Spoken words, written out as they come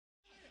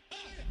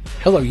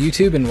Hello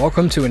YouTube and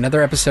welcome to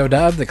another episode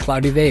of The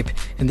Cloudy Vape.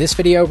 In this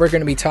video we're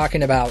going to be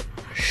talking about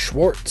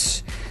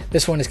Schwartz.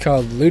 This one is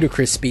called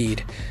Ludicrous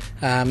Speed.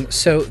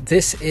 So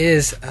this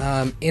is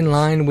in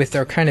line with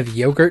their kind of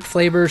yogurt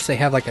flavors. They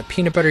have like a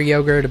peanut butter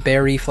yogurt, a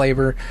berry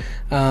flavor,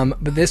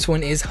 but this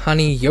one is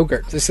honey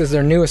yogurt. This is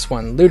their newest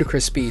one,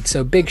 Ludicrous Speed.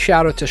 So big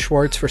shout out to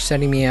Schwartz for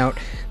sending me out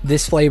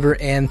this flavor,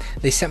 and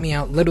they sent me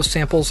out little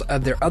samples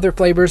of their other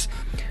flavors.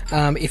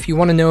 If you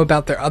want to know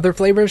about their other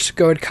flavors,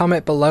 go ahead,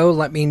 comment below.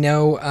 Let me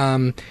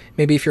know,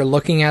 maybe if you're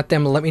looking at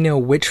them, let me know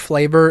which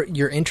flavor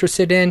you're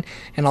interested in,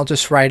 and I'll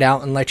just write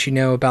out and let you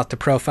know about the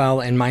profile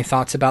and my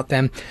thoughts about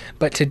them.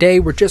 But today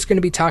we're just going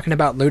to be talking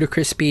about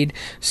Ludicrous Speed.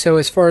 So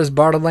as far as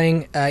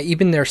bottling,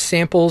 even their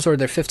samples or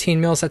their 15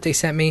 mils that they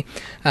sent me,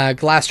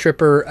 glass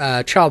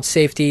stripper, child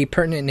safety,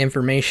 pertinent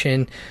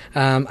information.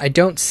 I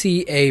don't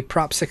see a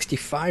Prop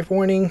 65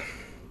 warning.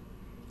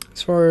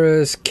 As far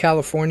as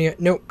California,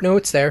 no,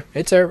 it's there.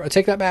 It's there. I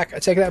take that back.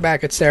 It's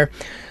there.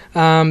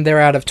 They're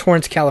out of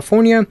Torrance,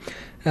 California.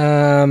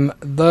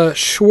 The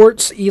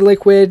Schwartz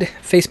e-liquid,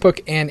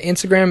 Facebook and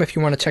Instagram if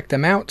you want to check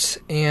them out.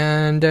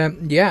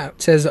 And yeah,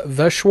 it says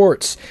The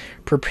Schwartz,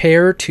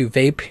 prepare to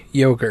vape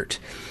yogurt.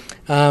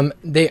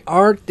 They're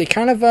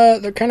kind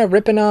of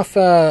ripping off,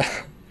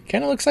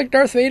 kind of looks like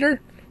Darth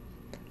Vader.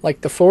 Like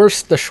the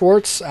Force, the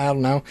Schwartz, I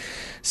don't know.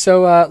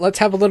 So let's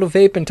have a little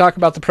vape and talk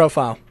about the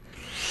profile.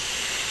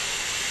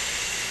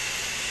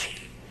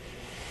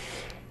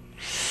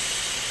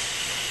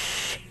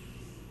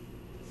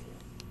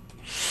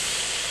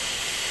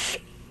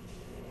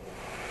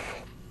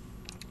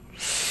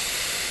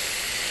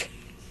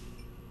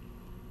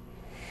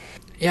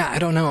 Yeah, I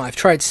don't know. I've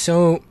tried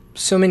so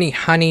many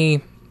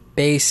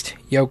honey-based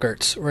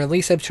yogurts, or at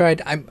least I've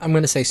tried, I'm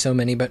going to say so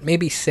many, but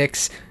maybe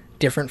 6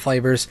 different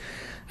flavors.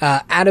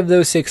 Out of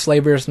those 6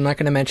 flavors, I'm not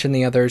going to mention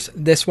the others.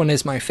 This one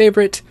is my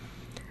favorite.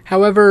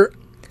 However,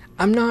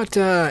 I'm not,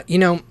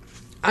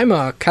 I'm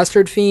a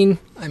custard fiend.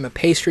 I'm a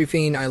pastry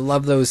fiend. I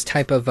love those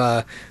type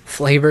of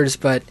flavors,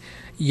 but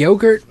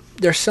yogurt,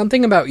 there's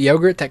something about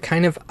yogurt that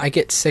kind of I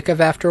get sick of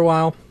after a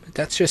while.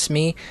 That's just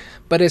me.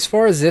 But as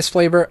far as this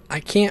flavor, I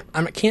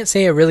can't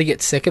say I really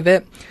get sick of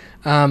it.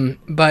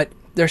 But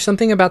there's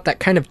something about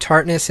that kind of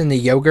tartness in the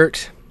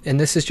yogurt, and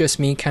this is just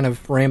me kind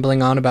of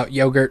rambling on about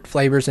yogurt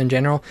flavors in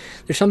general.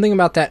 There's something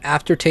about that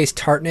aftertaste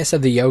tartness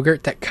of the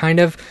yogurt that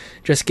kind of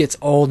just gets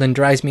old and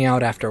dries me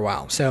out after a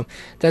while. So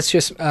that's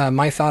just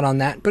my thought on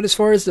that. But as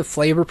far as the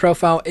flavor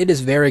profile, it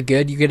is very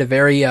good. You get a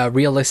very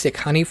realistic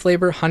honey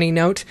flavor, honey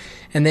note,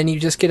 and then you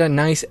just get a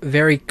nice,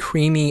 very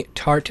creamy,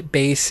 tart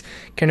base,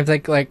 kind of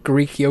like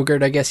Greek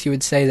yogurt, I guess you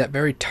would say, that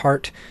very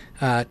tart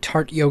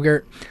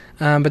yogurt.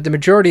 But the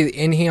majority of the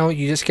inhale,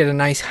 you just get a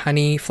nice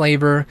honey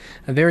flavor,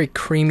 a very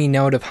creamy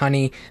note of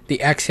honey.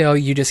 The exhale,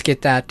 you just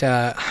get that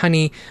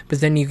honey,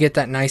 but then you get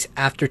that nice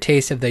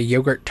aftertaste of the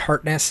yogurt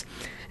tartness.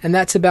 And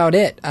that's about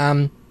it.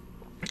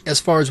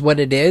 As far as what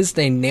it is,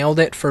 they nailed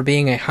it for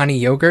being a honey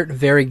yogurt.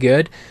 Very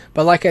good.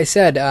 But like I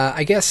said,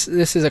 I guess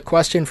this is a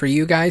question for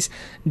you guys.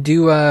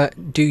 Do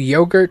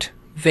yogurt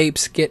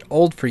vapes get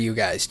old for you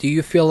guys? Do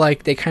you feel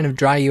like they kind of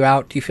dry you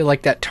out? Do you feel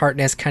like that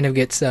tartness kind of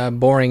gets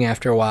boring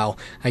after a while,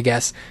 I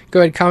guess? Go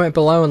ahead, comment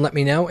below and let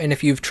me know. And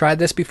if you've tried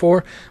this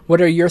before,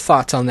 what are your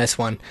thoughts on this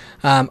one?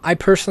 I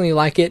personally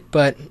like it,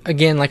 but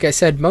again, like I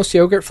said, most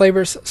yogurt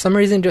flavors, some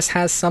reason just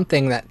has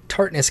something, that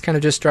tartness kind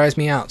of just dries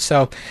me out.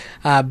 So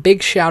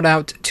big shout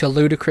out to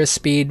Ludicrous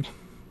Speed.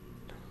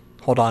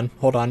 Hold on,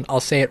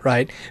 I'll say it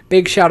right.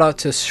 Big shout out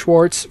to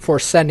Schwartz for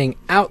sending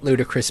out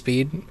Ludicrous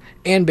Speed.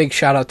 And big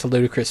shout out to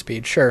Ludicrous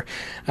Speed, sure.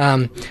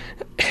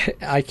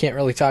 I can't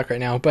really talk right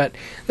now, but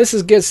this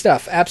is good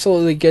stuff.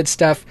 Absolutely good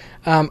stuff.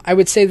 I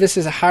would say this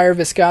is a higher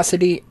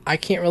viscosity. I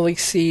can't really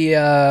see,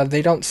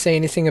 they don't say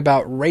anything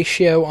about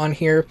ratio on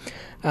here.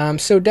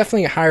 So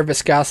definitely a higher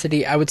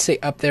viscosity. I would say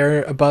up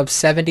there above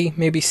 70,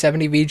 maybe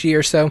 70 VG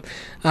or so.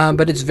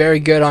 But it's very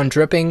good on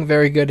dripping,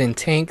 very good in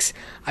tanks.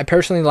 I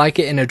personally like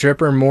it in a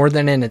dripper more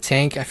than in a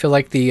tank. I feel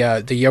like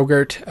the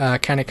yogurt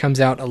kind of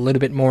comes out a little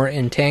bit more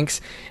in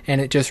tanks,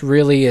 and it just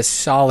really is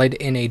solid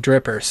in a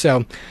dripper.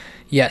 So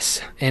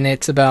yes, and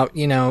it's about,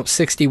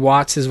 60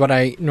 watts is what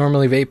I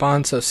normally vape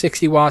on. So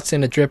 60 watts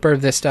in a dripper,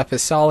 this stuff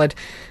is solid.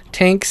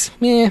 Tanks,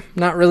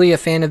 not really a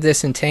fan of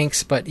this in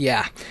tanks, but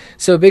yeah.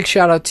 So big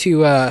shout out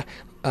to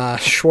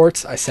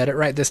Schwartz. I said it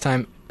right this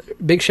time.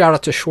 Big shout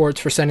out to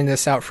Schwartz for sending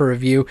this out for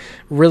review.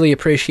 Really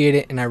appreciate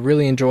it, and I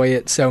really enjoy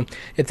it. So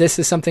if this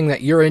is something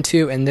that you're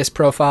into and this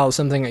profile is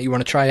something that you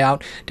want to try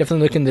out,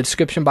 definitely look in the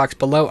description box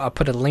below. I'll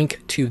put a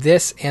link to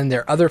this and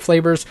their other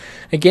flavors.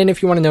 Again,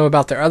 if you want to know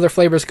about their other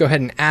flavors, go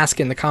ahead and ask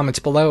in the comments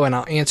below, and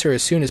I'll answer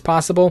as soon as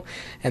possible.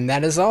 And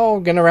that is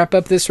all. Going to wrap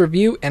up this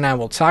review, and I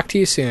will talk to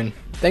you soon.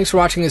 Thanks for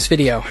watching this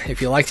video.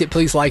 If you liked it,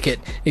 please like it.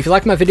 If you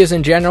like my videos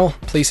in general,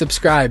 please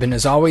subscribe. And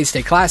as always,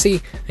 stay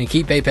classy and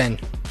keep vaping.